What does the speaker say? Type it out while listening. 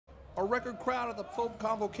A record crowd at the Pope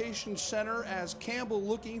Convocation Center as Campbell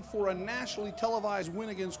looking for a nationally televised win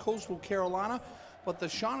against Coastal Carolina. But the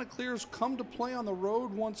Chanticleers come to play on the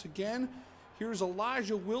road once again. Here's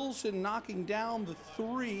Elijah Wilson knocking down the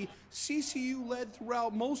three. CCU led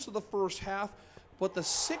throughout most of the first half, but the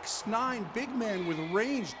 6'9" big man with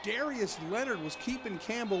range, Darius Leonard, was keeping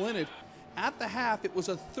Campbell in it. At the half, it was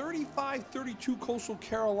a 35-32 Coastal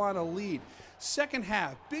Carolina lead. Second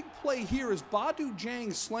half, big play here as Badu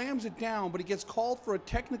Jang slams it down, but he gets called for a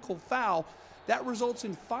technical foul. That results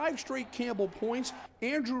in 5 straight Campbell points.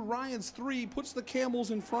 Andrew Ryan's three puts the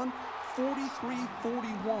Campbells in front,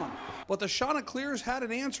 43-41. But the Chanticleers had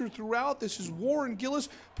an answer throughout. This is Warren Gillis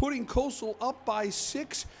putting Coastal up by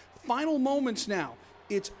 6. Final moments now.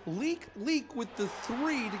 It's Leak with the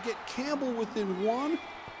three to get Campbell within 1.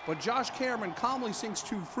 But Josh Cameron calmly sinks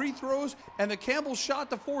 2 free throws, and the Campbell shot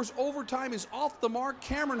to force overtime is off the mark.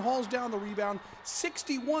 Cameron hauls down the rebound,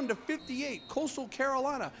 61-58. Coastal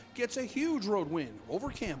Carolina gets a huge road win over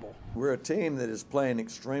Campbell. We're a team that is playing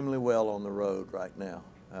extremely well on the road right now.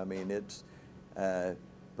 I mean, it's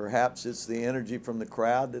perhaps it's the energy from the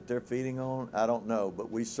crowd that they're feeding on. I don't know, but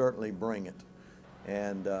we certainly bring it.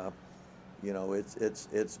 And you know,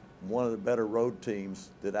 it's one of the better road teams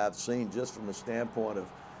that I've seen, just from the standpoint of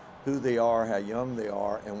who they are, how young they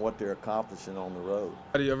are, and what they're accomplishing on the road.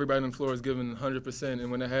 Everybody on the floor is giving 100%,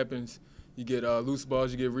 and when that happens, you get loose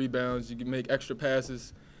balls, you get rebounds, you can make extra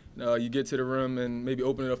passes, you get to the rim and maybe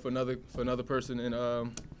open it up for another person,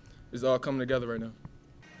 and it's all coming together right now.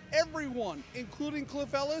 Everyone, including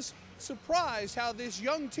Cliff Ellis, surprised how this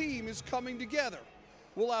young team is coming together.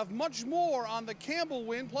 We'll have much more on the Campbell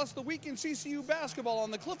win, plus the week in CCU basketball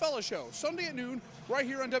on the Cliff Ellis Show, Sunday at noon, right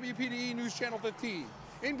here on WPDE News Channel 15.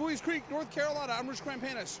 In Buies Creek, North Carolina, I'm Rich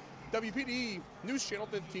Crampanis, WPDE News Channel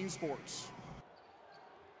 15 Sports.